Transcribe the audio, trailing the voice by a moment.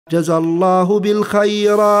جزى الله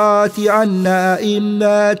بالخيرات عنا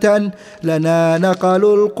أئمة لنا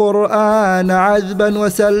نقلوا القرآن عذبا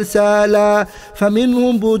وسلسالا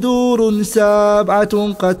فمنهم بدور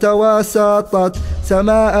سبعة قد تواسطت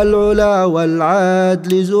سماء العلا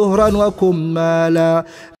والعدل زهرا وكمالا.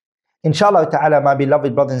 Inshallah ta'ala, my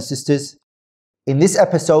beloved brothers and sisters, in this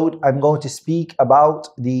episode I'm going to speak about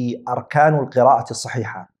the Arkanul Qira'at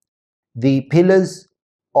al-Sahiha, the pillars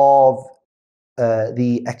of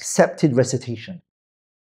the accepted recitation.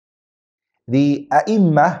 The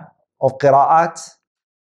A'imma of Qira'at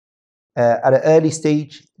at an early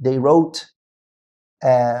stage, they wrote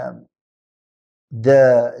the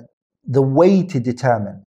way to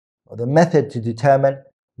determine, or the method to determine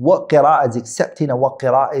what Qira'at is accepted and what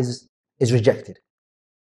Qira'at is rejected.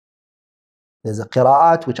 There's a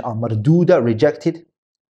Qira'at which are marduda, rejected,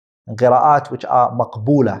 and Qira'at which are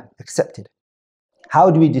maqbula, accepted. How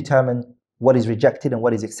do we determine what is rejected and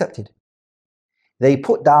what is accepted? They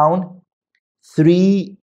put down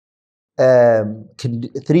three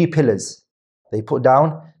pillars. They put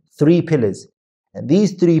down 3 pillars. And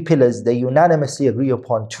these 3 pillars, they unanimously agree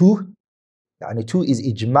upon 2. Yani 2 is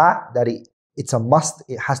ijma', that it's a must,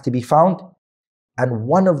 it has to be found. And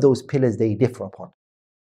 1 of those pillars they differ upon.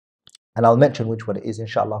 And I'll mention which one it is,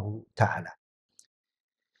 inshallah ta'ala.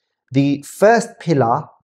 The first pillar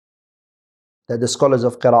that the scholars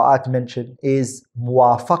of Qira'at mention is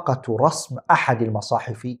muwafaqatu rasm ahad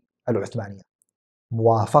al-masahif al-Uthmaniyah.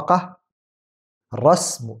 Muwafaqa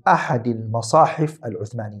rasm ahad al-masahif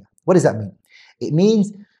al-Uthmaniyah. What does that mean? It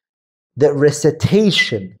means the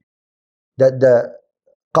recitation that the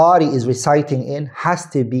Qari is reciting in has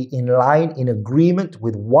to be in line, in agreement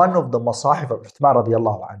with one of the masahif of Uthman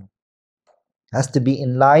radiallahu anhu. It has to be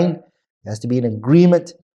in line, it has to be in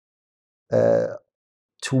agreement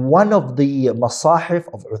to one of the masahif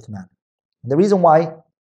of Uthman. And the reason why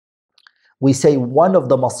we say one of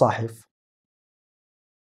the masahif,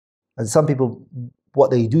 and some people,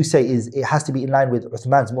 what they do say is it has to be in line with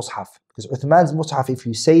Uthman's mushaf. Because Uthman's mushaf, if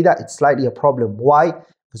you say that, it's slightly a problem. Why?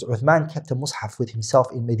 Because Uthman kept a mushaf with himself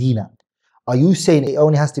in Medina. Are you saying it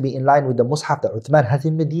only has to be in line with the mushaf that Uthman has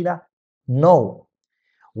in Medina? No.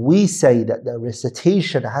 We say that the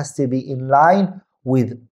recitation has to be in line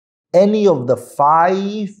with any of the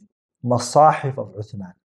 5 masahif of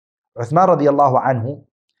Uthman. Uthman radiallahu anhu,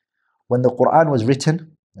 when the Qur'an was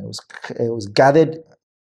written, it was gathered,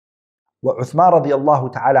 what Uthman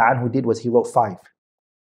radiallahu ta'ala anhu did was he wrote 5.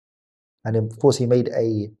 And of course he made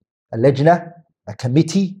a lajna, a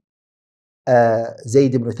committee.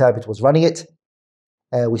 Zayd ibn Thabit was running it.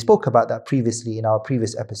 We spoke about that previously in our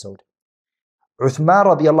previous episode. Uthman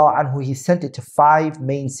radiallahu anhu, he sent it to 5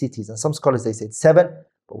 main cities. And some scholars, they said 7.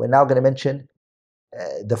 But we're now going to mention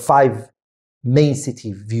the 5 main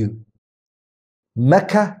city view.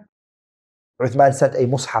 Mecca, Uthman sent a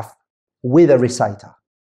mushaf with a reciter.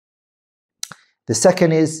 The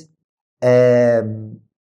second is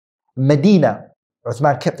Medina.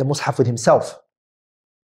 Uthman kept the mushaf with himself.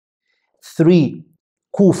 3,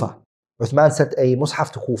 Kufa. Uthman sent a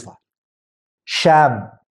mushaf to Kufa. Sham.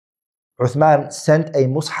 Uthman sent a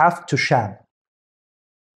mushaf to Sham.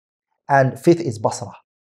 And 5th is Basra.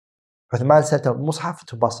 Uthman sent a mushaf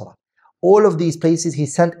to Basra. All of these places he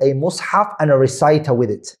sent a mushaf and a reciter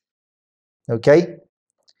with it. Okay?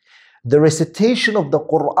 The recitation of the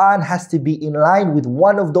Qur'an has to be in line with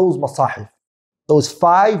one of those masahif. Those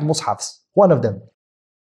 5 mushafs. One of them.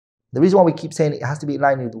 The reason why we keep saying it has to be in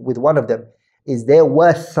line with one of them is there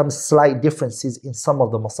were some slight differences in some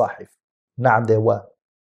of the masahif. Naam, there were.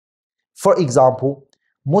 For example,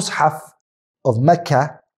 mushaf of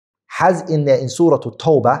Mecca has in there in Surah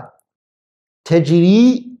At-Tawbah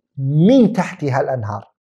تجري من تحتها الأنهار.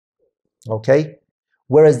 Okay?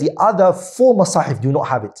 Whereas the other 4 masahif do not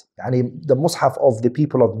have it. Yani the mushaf of the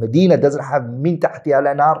people of Medina doesn't have من تحتها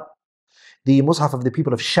الأنهار. The mushaf of the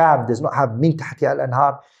people of Sham does not have من تحتها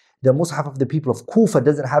الأنهار. The mushaf of the people of Kufa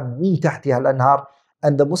doesn't have من تحتها الأنهار.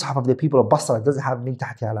 And the mushaf of the people of Basra doesn't have من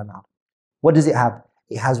تحتها الأنهار. What does it have?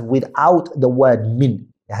 It has without the word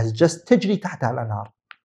min. It has just تجري تحتها الأنهار.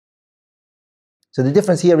 So the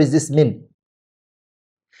difference here is this min.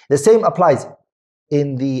 The same applies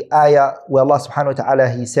in the ayah where Allah subhanahu wa ta'ala,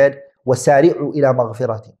 he said, وَسَارِعُوا إِلَى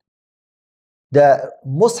مَغْفِرَةٍ. The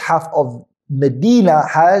mushaf of Medina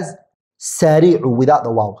has sari'u without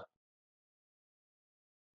the waw.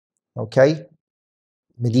 Okay?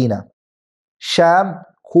 Medina. Sham,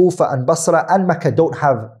 Kufa and Basra and Mecca don't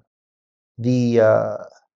have the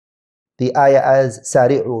ayah as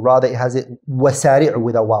sari'u. Rather it has it وَسَارِعُوا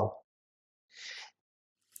with a waw.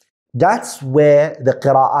 That's where the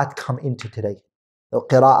qira'at come into today. The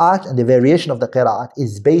qira'at and the variation of the qira'at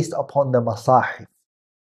is based upon the masahif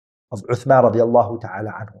of Uthman radiallahu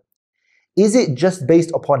ta'ala anhu. Is it just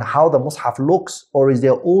based upon how the mushaf looks, or is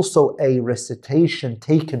there also a recitation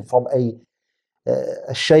taken from a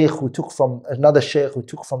shaykh who took from another shaykh who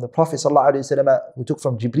took from the Prophet sallallahu alaihi wasallam, who took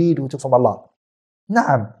from Jibreel, who took from Allah?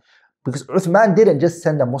 Naam, because Uthman didn't just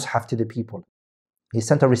send a mushaf to the people. He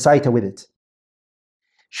sent a reciter with it,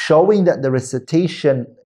 showing that the recitation,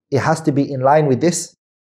 it has to be in line with this,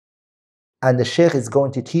 and the shaykh is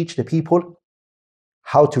going to teach the people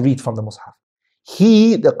how to read from the mushaf.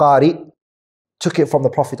 He, the qari, took it from the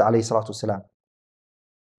Prophet ﷺ.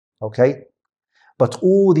 Okay? But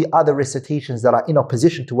all the other recitations that are in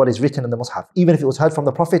opposition to what is written in the mushaf, even if it was heard from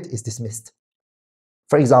the Prophet, is dismissed.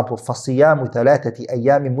 For example, فَصِيَامُ ثَلَاثَةِ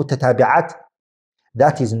أَيَّامٍ مُتَتَابِعَاتٍ,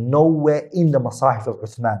 that is nowhere in the masahif of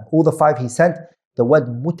Uthman. All the 5 he sent, the word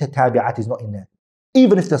mutatabi'at is not in there.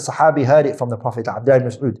 Even if the Sahabi heard it from the Prophet, Abdullah ibn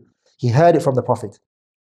Mas'ud, he heard it from the Prophet,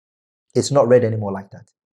 it's not read anymore like that.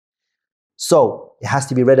 So it has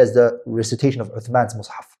to be read as the recitation of Uthman's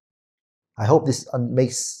mushaf. I hope this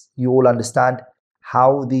makes you all understand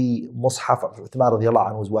how the mushaf of Uthman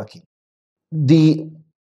radiallahu anhu was working. The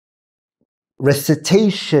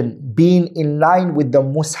recitation being in line with the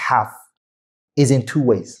mushaf is in 2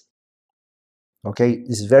 ways. Okay,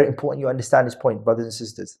 this is very important you understand this point, brothers and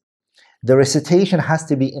sisters. The recitation has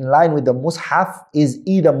to be in line with the mushaf is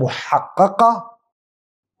either muhaqqaqa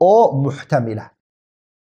or muhtamila.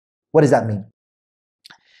 What does that mean?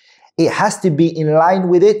 It has to be in line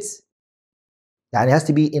with it. And it has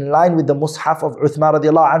to be in line with the mushaf of Uthman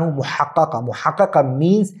radiallahu anhu, muhaqqaqa. Muhaqqaqa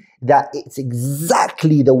means that it's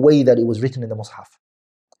exactly the way that it was written in the mushaf.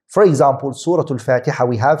 For example, Surah Al-Fatiha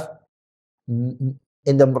we have, in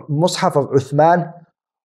the mushaf of Uthman,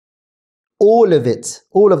 all of it,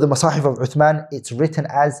 all of the masahif of Uthman, it's written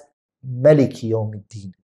as Maliki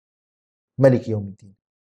Yawmiddin. Maliki Yawmiddin.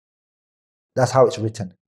 That's how it's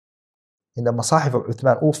written. In the masahif of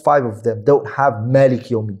Uthman, all 5 of them don't have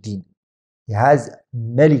Maliki Yawmiddin. It has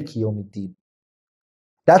Maliki Yawmiddin.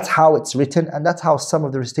 That's how it's written, and that's how some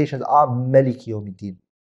of the recitations are Maliki Yawmiddin.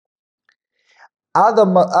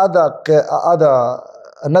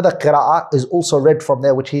 Another qira'ah is also read from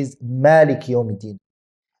there, which is Maliki Yawmiddin.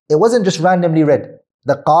 It wasn't just randomly read.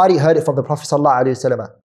 The qari heard it from the Prophet sallallahu alaihi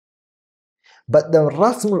wasallam. But the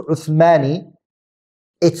Rasm al-Uthmani,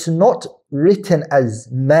 it's not written as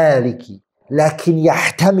Maliki, lakin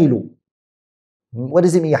yahtamilu. What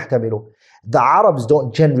does it mean yahtamilu? The Arabs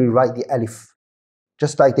don't generally write the alif,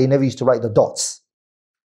 just like they never used to write the dots.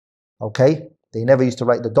 Okay? They never used to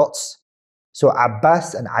write the dots. So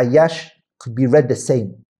Abbas and Ayyash could be read the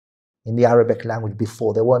same in the Arabic language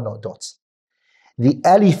before. There were no dots. The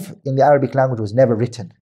alif in the Arabic language was never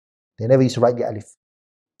written. They never used to write the alif.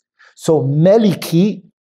 So Maliki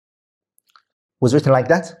was written like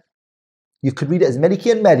that. You could read it as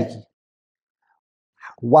Maliki and Maliki.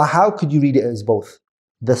 How could you read it as both?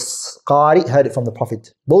 The Qari heard it from the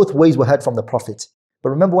Prophet. Both ways were heard from the Prophet. But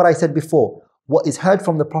remember what I said before. What is heard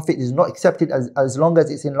from the Prophet is not accepted as long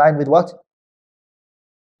as it's in line with what?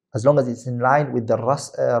 As long as it's in line with the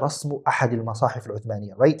Rasmu Ahad al-Masahif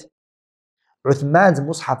al-Uthmaniyah, right? Uthman's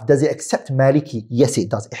mushaf, does it accept Maliki? Yes, it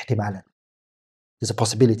does, ihtimalan. There's a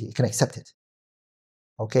possibility, it can accept it.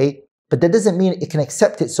 Okay? But that doesn't mean it can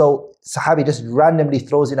accept it, so Sahabi just randomly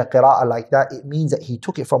throws in a qira'ah like that. It means that he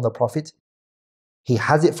took it from the Prophet. He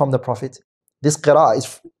has it from the Prophet. This qira'ah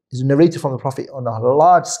is narrated from the Prophet on a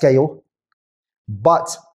large scale.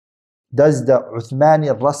 But does the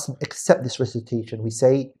Uthmani Rasm accept this recitation? We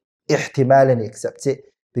say ihtimalan he accepts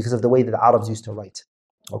it because of the way that the Arabs used to write.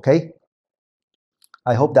 Okay?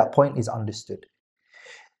 I hope that point is understood.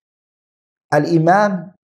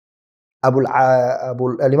 Al-Imam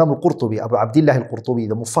al-Qurtubi, Abu Abdullah al-Qurtubi,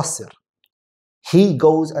 the Mufassir, he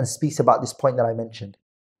goes and speaks about this point that I mentioned,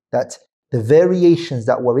 that the variations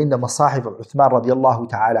that were in the Masahif of Uthman radiallahu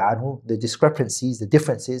ta'ala anhu, the discrepancies, the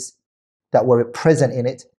differences that were present in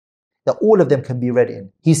it, that all of them can be read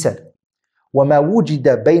in. He said, وما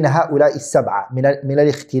وجد بين هؤلاء السبعة من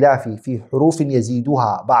الاختلاف في حروف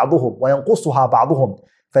يزيدها بعضهم وينقصها بعضهم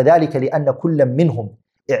فذلك لأن كل منهم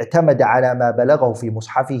اعتمد على ما بلغه في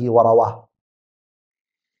مصحفه ورواه.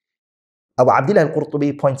 Abu Abdullah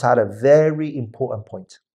al-Qurtubi points out a very important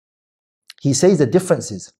point. He says the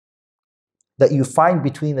differences that you find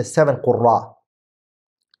between the 7 qurra,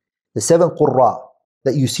 the 7 qurra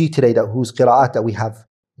that you see today, that whose qira'at that we have,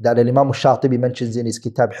 that Imam al-Shatibi mentions in his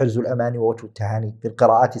kitab Hirz al-Amani wa Wajh al-Tahani bil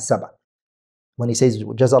qira'at al-7, when he says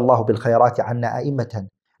جزا الله بالخيرات عنا أئمة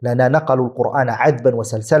لنا نقلوا القرآن عذبا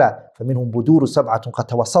وسلسلا فمنهم بدور 7 قد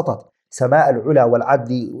توسطت سماء العلا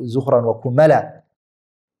والعدل زخرا وكملا.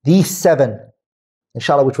 these 7,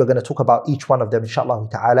 inshallah, which we're going to talk about each one of them, inshallah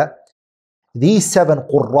ta'ala, these 7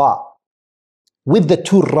 qurra, with the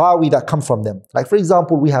 2 rawi that come from them. Like for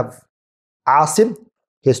example, we have Asim,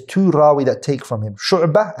 he has 2 rawi that take from him,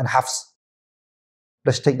 Shu'bah and Hafs.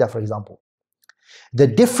 Let's take that for example. The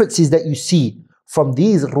differences that you see from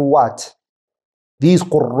these ruwat, these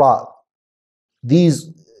qurra,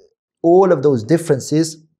 all of those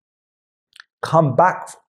differences come back.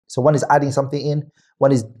 So one is adding something in,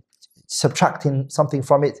 one is subtracting something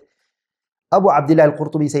from it. Abu Abdullah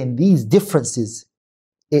al-Qurtubi saying these differences,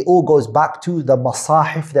 it all goes back to the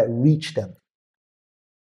masahif that reach them.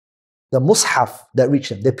 The mushaf that reach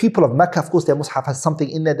them. The people of Mecca, of course, their mushaf has something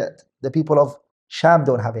in there that the people of Sham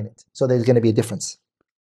don't have in it. So there's going to be a difference.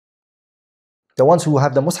 The ones who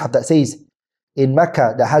have the mushaf that says in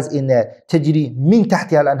Mecca, that has in there, Tajri min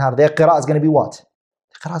tahtiha al-anhar, their qira'ah is going to be what?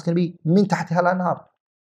 The qira'ah is going to be min tahtiha al-anhar.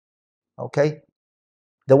 Okay?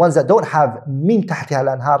 The ones that don't have min tahtiha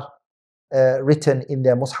al-anhar written in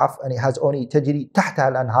their mushaf, and it has only Tajri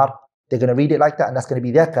tahtaha al-anhar, they're going to read it like that, and that's going to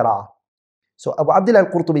be their qira'ah. So Abu Abdullah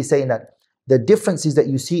al-Qurtubi is saying that the differences that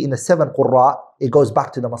you see in the 7 qurra, it goes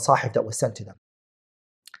back to the masahif that was sent to them.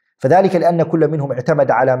 فذلك لأن كل منهم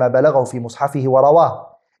اعتمد على ما بلغه في مصحفه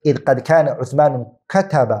ورواه إذ قد كان عثمان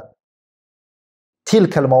كتب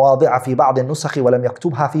تلك المواضع في بعض النسخ ولم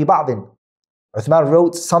يكتبها في بعض. Uthman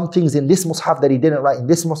wrote some things in this mushaf that he didn't write in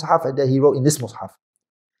this mushaf and that he wrote in this mushaf.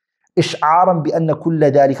 إشعارا بأن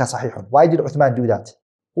كل ذلك صحيح. Why did Uthman do that?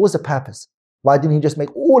 What was the purpose? Why didn't he just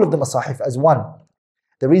make all of the masahif as one?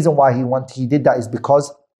 The reason why he did that is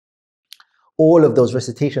because all of those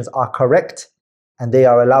recitations are correct and they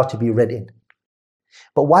are allowed to be read in.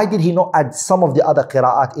 But why did he not add some of the other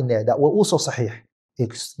qira'at in there that were also sahih?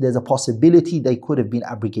 There's a possibility they could have been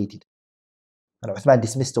abrogated. And Uthman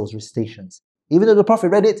dismissed those recitations. Even though the Prophet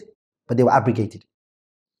read it, but they were abrogated.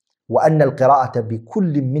 وَأَنَّ الْقِرَاءَةَ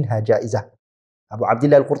بِكُلٍّ مِّنْهَا جَائِزَةٌ. Abu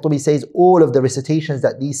Abdullah al-Qurtubi says all of the recitations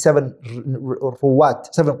that these 7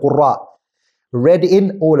 qurra read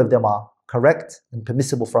in, all of them are correct and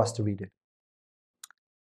permissible for us to read it.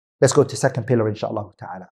 Let's go to second pillar, inshaAllah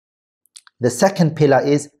ta'ala. The second pillar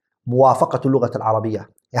is موافقة اللغة العربية.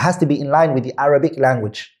 It has to be in line with the Arabic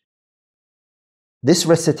language. This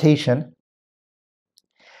recitation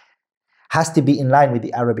has to be in line with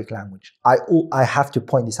the Arabic language. I have to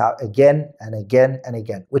point this out again and again and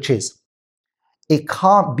again, which is, it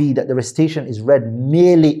can't be that the recitation is read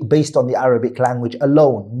merely based on the Arabic language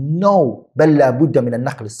alone. No. بل لا بد من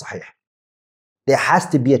النقل الصحيح. There has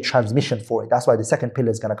to be a transmission for it. That's why the second pillar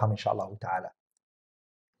is going to come, inshaAllah ta'ala.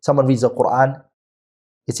 Someone reads the Qur'an,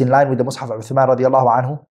 it's in line with the Mus'haf of Uthman radiallahu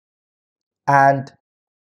anhu, and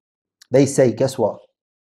they say, guess what?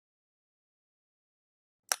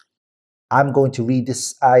 I'm going to read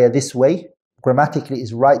this ayah this way. Grammatically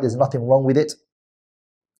it's right, there's nothing wrong with it.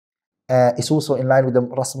 It's also in line with the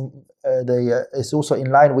rasm, it's also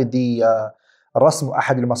in line with the rasm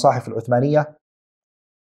أحد المصاحف العثمانية.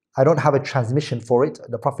 I don't have a transmission for it.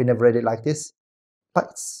 The Prophet never read it like this.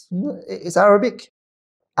 But it's Arabic.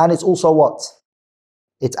 And it's also what?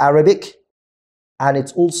 It's Arabic. And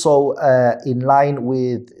it's also in line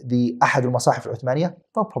with the أحد المصاحف العثمانية.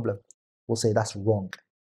 No problem. We'll say that's wrong.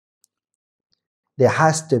 There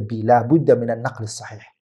has to be لا بد من النقل الصحيح.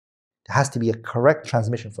 There has to be a correct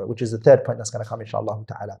transmission for it, which is the third point that's going to come, inshaAllah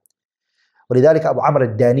ta'ala. ولذلك أبو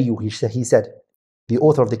عمرو الداني, he said, the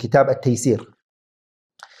author of the Kitab At-Taysir,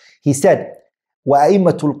 he said,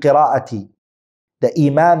 وَأَئِمَّةُ الْقِرَاءَةِ, the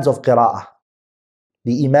imams of qira'ah,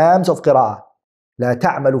 the imams of qira'ah, لا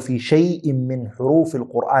تعمل في شيء من حروف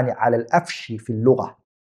القرآن على الأفش في اللغة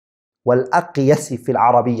والأقيس في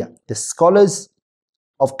العربية. The scholars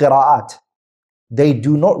of qira'at, they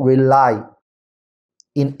do not rely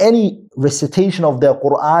in any recitation of the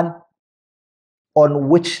Qur'an on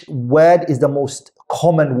which word is the most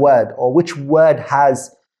common word, or which word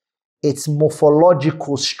has its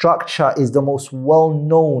morphological structure is the most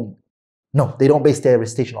well-known. No, they don't base their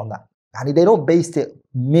recitation on that. And they don't base it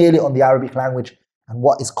merely on the Arabic language and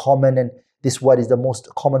what is common, and this word is the most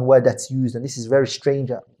common word that's used, and this is very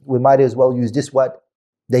strange, we might as well use this word.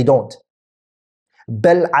 They don't.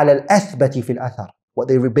 بل على الأثبت في الأثر. What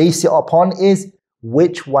they base it upon is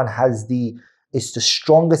which one is the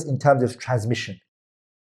strongest in terms of transmission.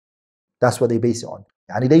 That's what they base it on.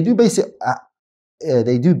 And they do base it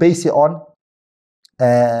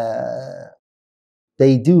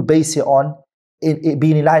on it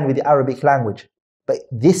being in line with the Arabic language. But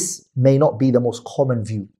this may not be the most common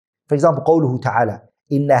view. For example, قوله تعالى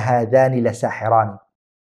إن هذان لساحران.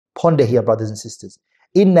 Ponder here, brothers and sisters.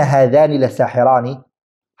 إن هذان لساحران.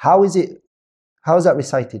 How is that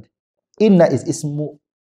recited? Inna is ismu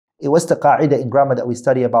what's the qa'idah in grammar that we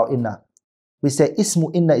study about inna? We say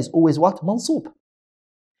ismu inna is always what? Mansub.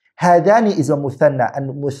 Hadani is a muthanna, and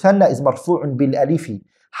muthanna is marfu'un bil alifi.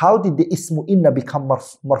 How did the ismu inna become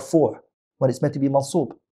marfu' when it's meant to be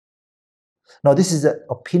mansub? Now this is the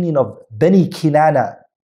opinion of Bani Kinana,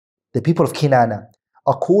 the people of Kinana.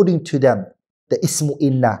 According to them, the ismu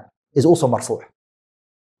inna is also marfu'.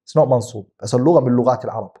 It's not mansub. It's a lugha min lughat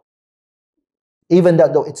al-Arab. Even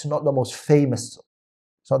that though it's not the most famous,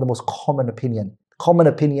 it's not the most common opinion. Common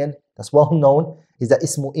opinion that's well known is that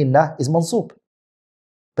ismu inna is mansub.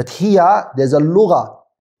 But here there's a lugha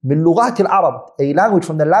min lughat al-Arab, a language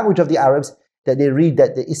from the language of the Arabs, that they read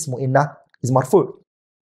that the ismu inna is marfu'.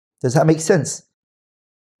 Does that make sense?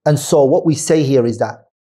 And so what we say here is that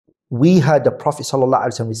we heard the Prophet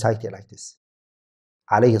ﷺ recite it like this.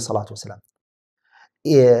 عليه الصلاة والسلام.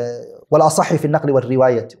 والأصح في النقل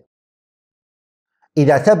والرواية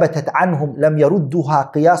إذا ثبتت عنهم لم يردها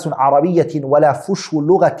قياس عربية ولا فشو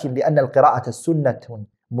لغة لأن القراءة سنة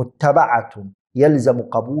متبعة يلزم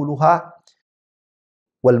قبولها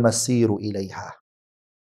والمسير إليها.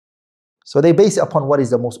 So they base it upon what is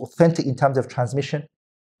the most authentic in terms of transmission.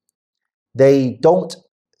 They don't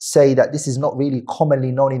say that this is not really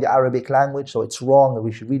commonly known in the Arabic language, so it's wrong, and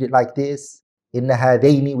we should read it like this. إن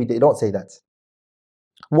هذين, they don't say that.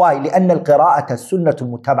 Why? لأن القراءة سنة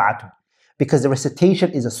متبعة. Because the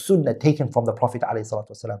recitation is a sunnah taken from the Prophet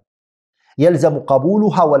ﷺ. يلزم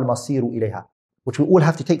قبولها والمصير إليها, which we all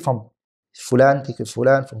have to take from fulan, take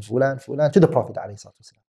fulan, from fulan to the Prophet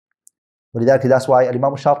ﷺ. ولذلك that's why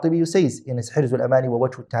الإمام الشاطبي says in his حرز الأماني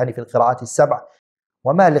ووجه التهاني في القراءات السبع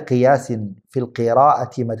وما لقياس في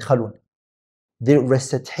القراءة مدخل. The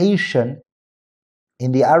recitation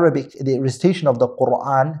in the Arabic, the recitation of the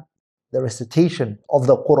Qur'an,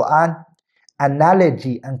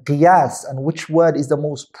 analogy and qiyas and which word is the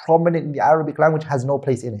most prominent in the Arabic language has no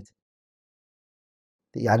place in it.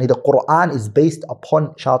 The Qur'an is based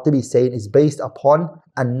upon, Shatibi is saying, is based upon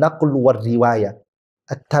al-naql wal-riwaya,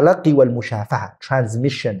 al-talaqi wal-mushafaha,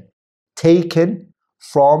 transmission taken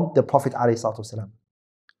from the Prophet ﷺ.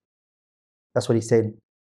 That's what he's saying.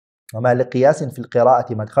 وما لقياس في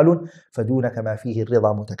القراءة مدخل فدونك ما فيه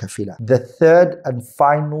الرضا متكفلا. The third and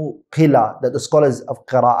final pillar that the scholars of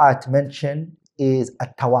qira'at mention is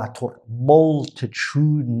at-tawatur,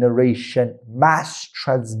 multitude narration, mass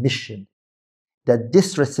transmission. That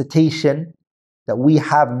this recitation that we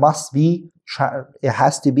have must be, it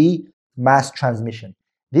has to be mass transmission.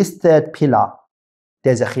 This third pillar,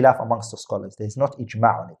 there's a khilaf amongst the scholars. There's not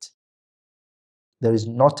ijma' on it. There is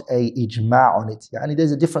not a ijma' on it.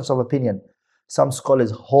 There's a difference of opinion. Some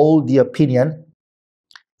scholars hold the opinion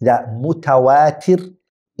that mutawatir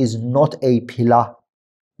is not a pillar.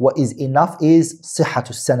 What is enough is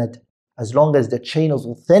sihhatu sanad. As long as the chain is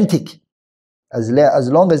authentic, as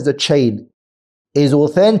long as the chain is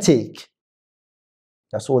authentic,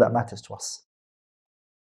 that's all that matters to us.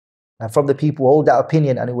 And from the people who hold that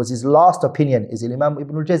opinion, and it was his last opinion, is Imam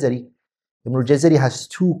Ibn al-Jazari. Ibn al-Jazari has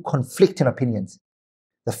two conflicting opinions.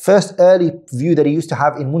 The first early view that he used to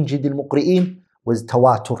have in Munjid al-Muqri'in was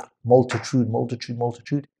tawatur,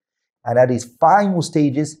 multitude. And at his final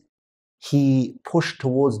stages, he pushed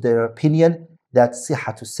towards the opinion that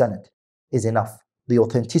sihhatu sanad is enough, the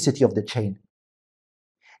authenticity of the chain.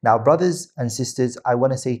 Now, brothers and sisters, I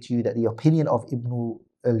want to say to you that the opinion of Ibn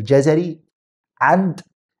al-Jazari and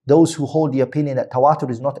those who hold the opinion that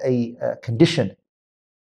tawatur is not a condition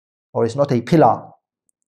or is not a pillar,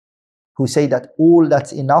 who say that all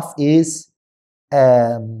that's enough is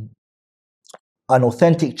an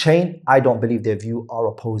authentic chain, I don't believe their view are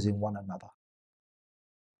opposing one another.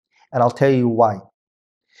 And I'll tell you why.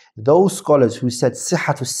 Those scholars who said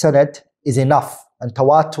sihhatu sanad is enough and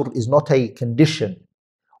tawatur is not a condition,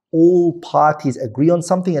 all parties agree on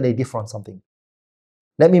something and they differ on something.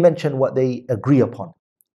 Let me mention what they agree upon.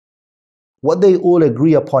 What they all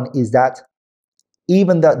agree upon is that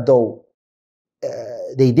even that though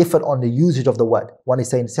they differ on the usage of the word. One is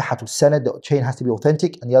saying sihhatu sanad, the chain has to be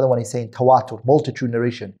authentic, and the other one is saying tawatur, multitude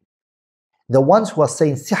narration. The ones who are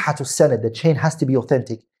saying sihhatu sanad, the chain has to be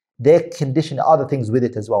authentic, they condition other things with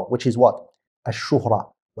it as well, which is what?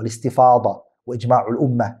 Ash-shuhra, wal-istifada, wa ijma'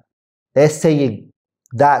 al-ummah. They're saying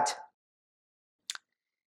that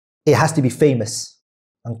it has to be famous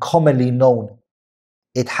and commonly known.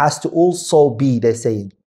 It has to also be, they're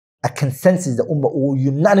saying, a consensus, the ummah will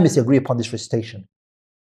unanimously agree upon this recitation.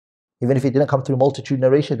 Even if it didn't come through multitude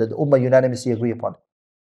narration, that the ummah unanimously agree upon.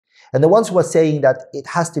 And the ones who are saying that it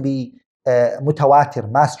has to be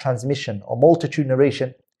mutawatir, mass transmission, or multitude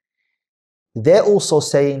narration, they're also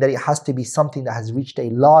saying that it has to be something that has reached a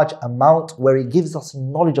large amount where it gives us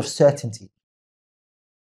knowledge of certainty.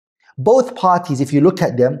 Both parties, if you look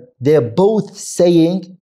at them, they're both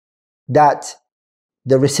saying that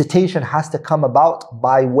the recitation has to come about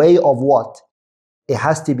by way of what? It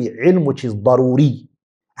has to be ilm, which is daruri. It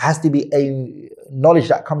has to be a knowledge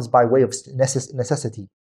that comes by way of necessity.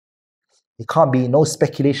 It can't be, no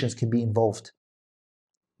speculations can be involved.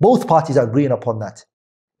 Both parties are agreeing upon that.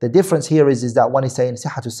 The difference here is that one is saying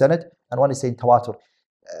sihhatu sanad and one is saying tawatur.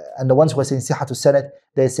 And the ones who are saying sihhatu sanad,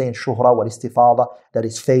 they're saying shuhra wal istifada, that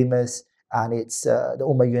is famous, and it's the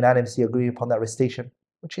ummah unanimously agree upon that recitation.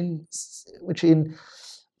 Which in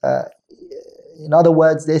other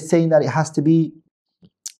words, they're saying that it has to be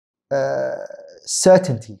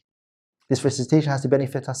certainty. This recitation has to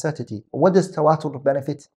benefit us certainty. What does tawatur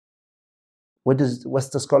benefit? What's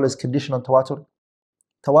the scholar's condition on tawatur?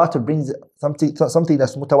 Tawatur brings something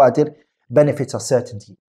that's mutawatir, benefits us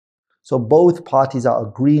certainty. So both parties are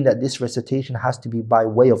agreeing that this recitation has to be by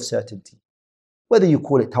way of certainty. Whether you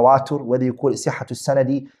call it tawatur, whether you call it sihhatu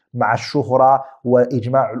sanadi, ma'a shuhra, wa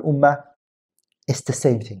ijma' al-ummah, it's the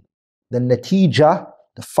same thing. The natija,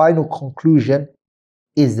 the final conclusion,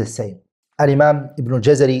 is the same. Al-Imam Ibn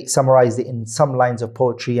al-Jazari summarized it in some lines of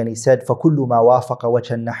poetry, and he said, فَكُلُّ مَا وَافَقَ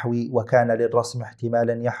وَجْهَ النَّحْوِ وَكَانَ لِلرَّسْمِ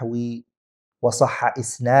احْتِمَالًا يَحْوِي وَصَحَّ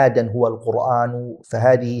إِسْنَادًا هُوَ الْقُرْآنُ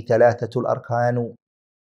فَهَذِهِ ثَلَاثَةُ الْأَرْكَانُ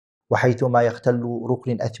وحيثما يختل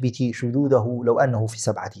ركن أثبتي شذوذه لو أنه في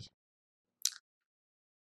سبعتي.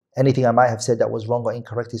 Anything I might have said that was wrong or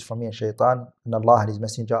incorrect is from me and shaitan, and Allah and His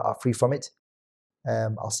Messenger are free from it.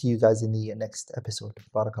 I'll see you guys in the next episode.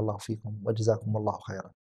 BarakAllahu feekum wa jazakumullahu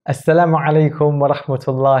khairan. Assalamu alaikum wa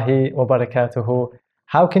rahmatullahi wa barakatuhu.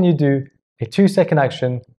 How can you do a 2-second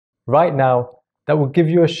action right now that will give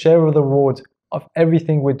you a share of the reward of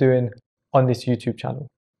everything we're doing on this YouTube channel?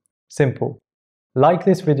 Simple. Like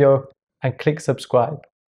this video and click subscribe.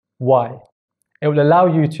 Why? It will allow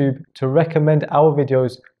YouTube to recommend our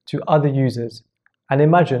videos to other users. And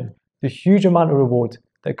imagine the huge amount of reward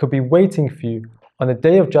that could be waiting for you on the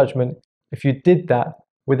Day of Judgment if you did that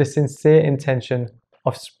with a sincere intention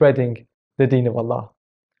of spreading the Deen of Allah.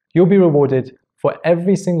 You'll be rewarded for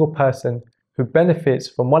every single person who benefits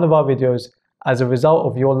from one of our videos as a result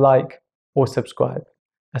of your like or subscribe.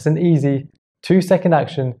 That's an easy 2-second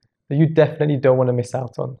action that you definitely don't want to miss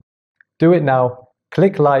out on. Do it now,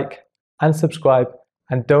 click like and subscribe,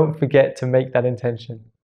 and don't forget to make that intention.